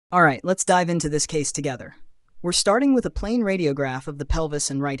All right, let's dive into this case together. We're starting with a plain radiograph of the pelvis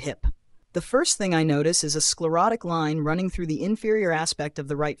and right hip. The first thing I notice is a sclerotic line running through the inferior aspect of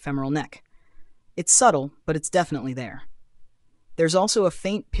the right femoral neck. It's subtle, but it's definitely there. There's also a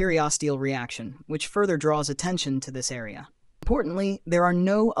faint periosteal reaction, which further draws attention to this area. Importantly, there are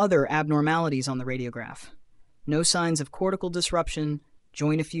no other abnormalities on the radiograph. No signs of cortical disruption,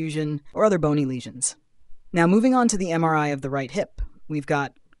 joint effusion, or other bony lesions. Now moving on to the MRI of the right hip, we've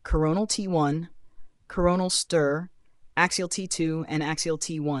got coronal T1, coronal stir, axial T2, and axial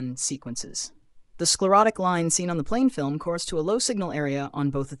T1 sequences. The sclerotic line seen on the plain film corresponds to a low signal area on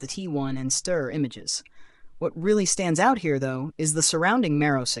both of the T1 and stir images. What really stands out here, though, is the surrounding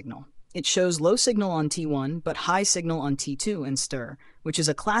marrow signal. It shows low signal on T1, but high signal on T2 and stir, which is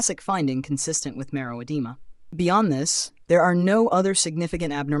a classic finding consistent with marrow edema. Beyond this, there are no other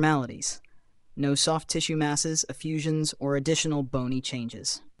significant abnormalities. No soft tissue masses, effusions, or additional bony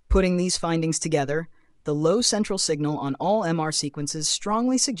changes. Putting these findings together, the low central signal on all MR sequences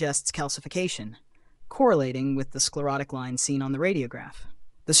strongly suggests calcification, correlating with the sclerotic line seen on the radiograph.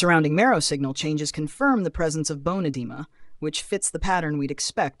 The surrounding marrow signal changes confirm the presence of bone edema, which fits the pattern we'd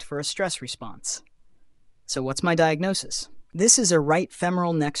expect for a stress response. So what's my diagnosis? This is a right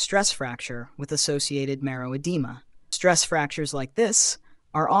femoral neck stress fracture with associated marrow edema. Stress fractures like this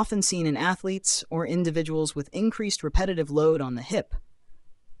are often seen in athletes or individuals with increased repetitive load on the hip.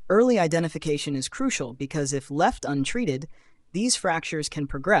 Early identification is crucial because if left untreated, these fractures can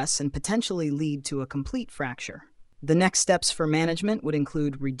progress and potentially lead to a complete fracture. The next steps for management would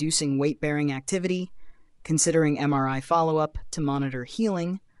include reducing weight-bearing activity, considering MRI follow-up to monitor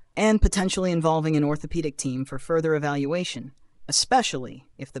healing, and potentially involving an orthopedic team for further evaluation, especially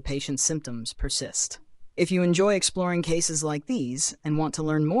if the patient's symptoms persist. If you enjoy exploring cases like these and want to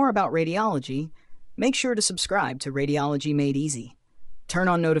learn more about radiology, make sure to subscribe to Radiology Made Easy. Turn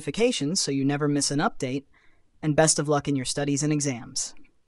on notifications so you never miss an update, and best of luck in your studies and exams.